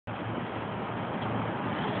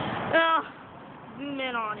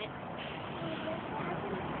in on it.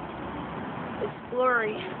 It's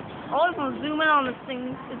blurry. Always want to zoom in on this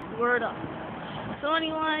thing, it's blurred up. So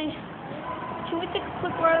anyway, can we take a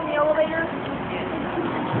quick ride in the elevator?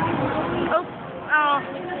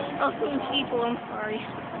 Oh, some people, I'm sorry.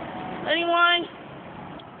 Anyway,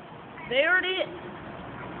 there it is.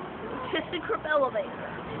 ThyssenKrupp elevator.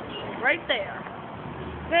 Right there.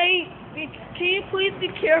 Hey, can you please be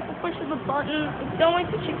careful pushing the button? It's going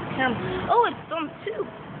to check the camera. Oh, it's done too.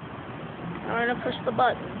 I'm going to push the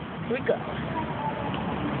button. Here we go.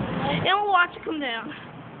 And we'll watch it come down.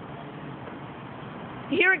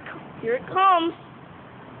 Here it comes.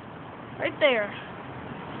 Right there.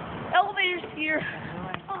 Elevator's here.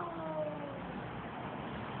 Oh.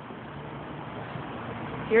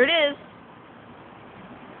 Here it is.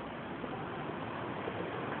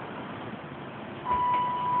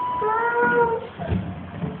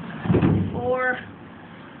 For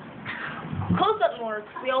close-up more.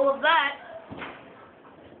 We all love that.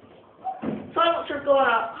 Silent shirt going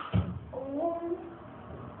up.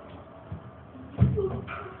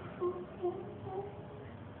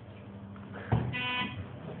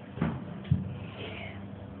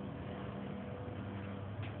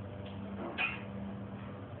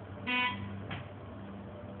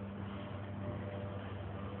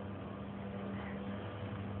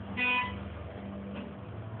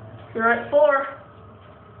 You're at 4.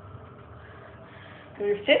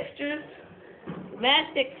 Your fixtures, mad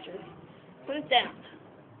fixtures. Put it down.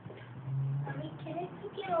 Can I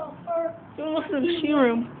pick it off or? Don't listen to the shoe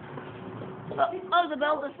room. Oh, the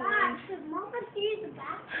bell doesn't ring. Mama sees the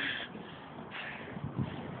back.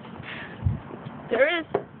 There is.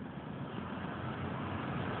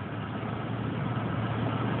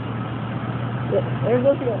 There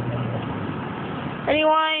goes the elevator.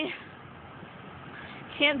 Anyway,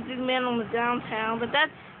 can't zoom in on the downtown, but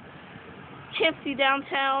that's can't see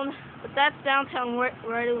downtown, but that's downtown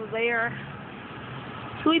right over there.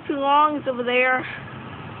 Two Long is over there,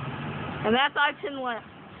 and that's I-10 West.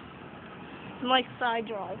 It's Lakeside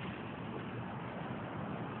Drive.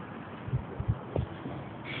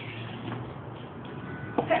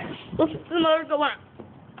 Okay, listen to the motor going up.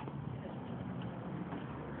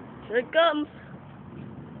 Here it comes.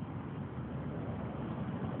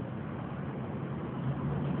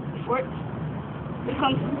 Here it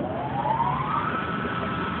comes.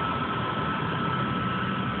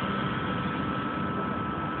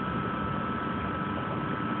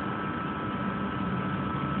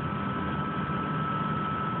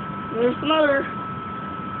 There's the motor.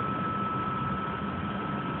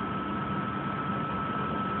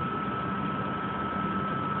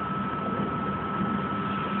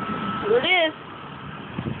 Here it is.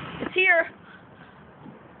 It's here.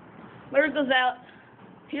 Motor goes out.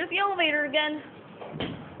 Here's the elevator again.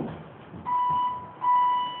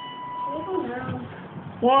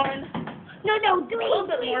 One. No, do a little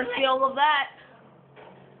bit more. See all of that.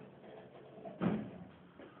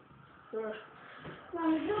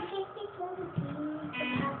 Mom, you don't take me to the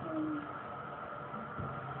bathroom.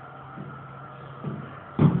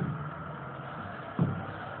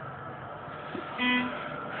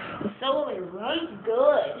 The elevator runs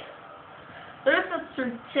good. There's a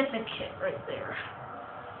certificate right there.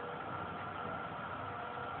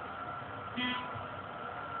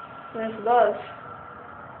 Yes, it does.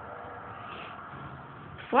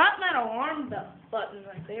 Flat metal arm button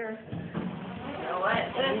right there. You know what?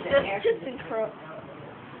 And it says ThyssenKrupp.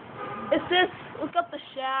 It says, look up the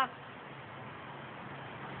shaft.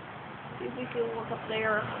 See if we can look up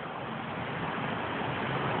there.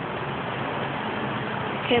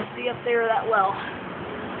 Can't see up there that well.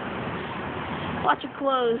 Watch it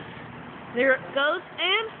close. There it goes,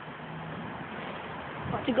 and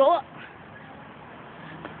watch it go up.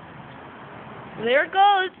 There it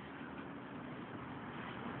goes.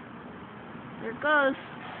 There it goes.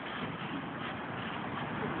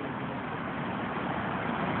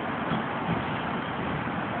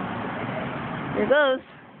 There it goes.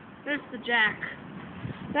 There's the jack.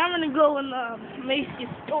 Now I'm going to go in the Macy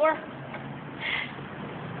store.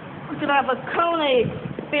 We're going to have a Kone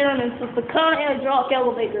experiment with the Kone hydraulic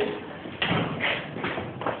elevator.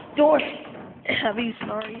 Door heavy,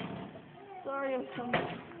 sorry. Sorry, I'm coming.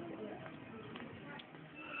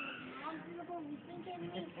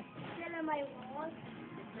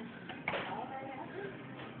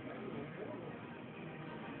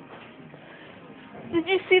 Did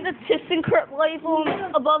you see the ThyssenKrupp label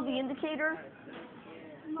above the indicator?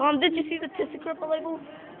 Mom, did you see the ThyssenKrupp label?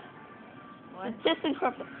 What? The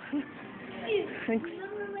ThyssenKrupp. Thanks.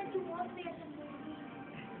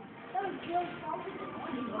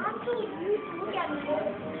 Look at me.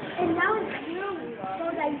 And now it's you, so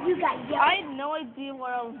that you got yelled. I had no idea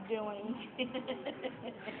what I was doing.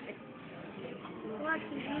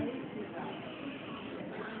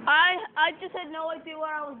 I just had no idea what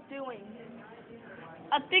I was doing.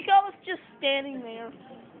 I think I was just standing there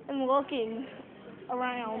and looking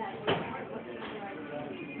around.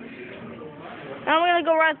 Now I'm gonna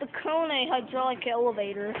go ride the Kone hydraulic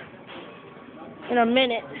elevator in a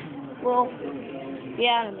minute. Well,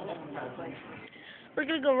 yeah, in a minute. We're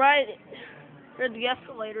gonna go ride it. Ride the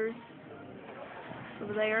escalators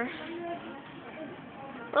over there.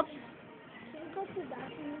 Oops.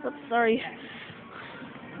 Oops, sorry.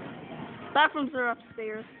 Bathrooms are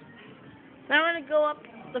upstairs. Now we're gonna go up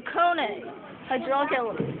the Kone hydraulic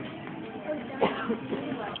elevator.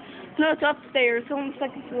 No, it's upstairs. It's on the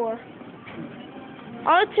second floor.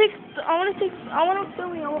 I wanna fill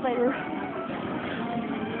the elevator.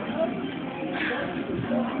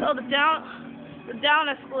 Oh, the down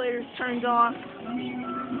escalator's turned off.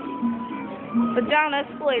 The down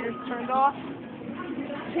escalator's turned off.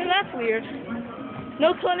 See, that's weird.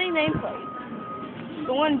 No Kone nameplate.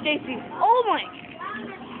 The one JC. Oh my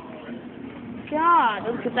God!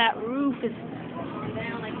 Look at that roof.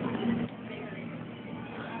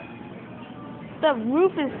 The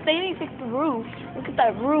roof is. They need to fix the roof. Look at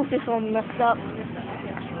that roof. It's all messed up.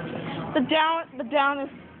 The down is.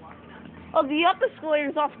 Oh, the up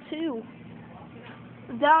escalator's off too.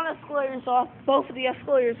 The down escalator's off. Both of the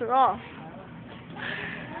escalators are off.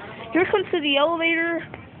 Here comes to the elevator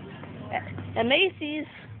at Macy's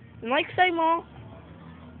in Lakeside Mall,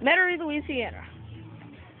 Metairie, Louisiana.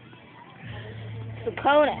 It's the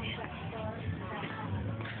Kone.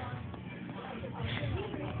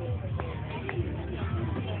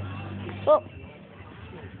 Oh,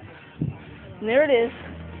 and there it is.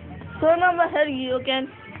 So I'm ahead of you again.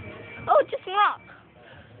 Oh, it just locked.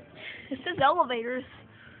 It says elevators,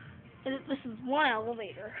 and this is one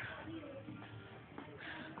elevator.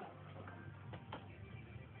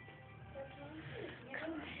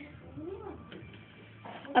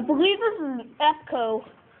 I believe this is an EPCO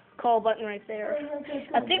call button right there.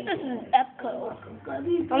 I think this is an EPCO.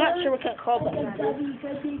 I'm not sure what kind of call button it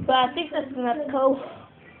is, but I think this is an EPCO.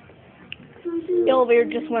 The elevator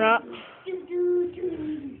just went up.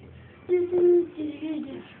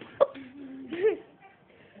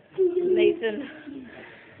 Nathan.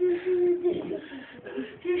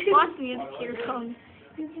 Watch the indicator come.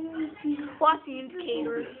 Watch the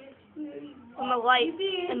indicator. And the light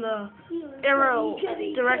and the arrow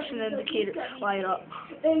direction indicator light up.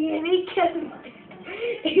 Nathan.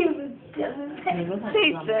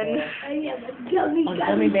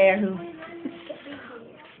 Gummy bear who?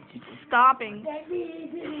 It's stopping.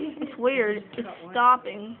 It's weird. It's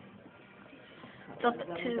stopping. It's up at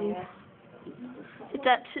 2. It's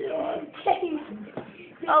at 2.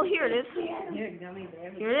 Oh, here it is.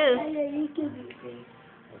 Here it is.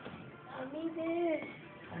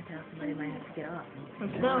 I tell somebody might have to get off.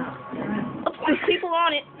 Let's go. Oops, there's people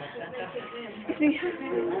on it.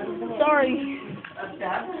 Sorry.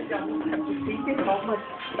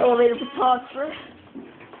 Elevator photographer.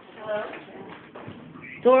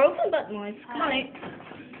 Door open button noise. Come on,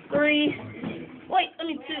 3. Wait, I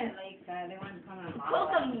mean 2.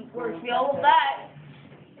 Welcome works, y'all. That.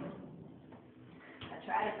 I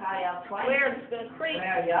tried to call y'all twice. Where it's gonna creak.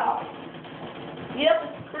 Where are y'all? Yep,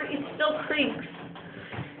 it still creaks.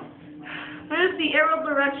 There's the arrow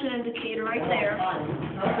direction indicator right there.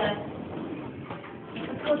 Okay.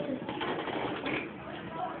 Let's go to.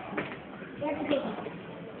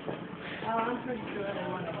 Oh, I'm pretty sure I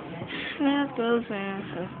want to. That goes there.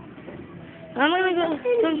 I'm gonna go.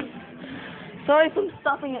 Sorry if I'm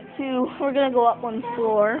stopping at 2. We're gonna go up 1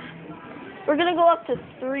 floor. We're gonna go up to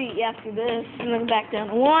 3 after this, and then back down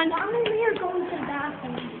to 1. Mom and me are going to the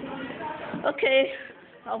bathroom. Okay,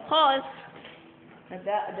 I'll pause.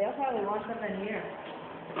 They'll probably want something here.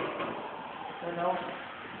 So no.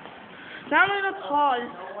 Now I'm gonna pause.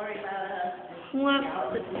 Don't worry about us. Left.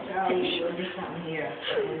 Charlie, we'll do something here.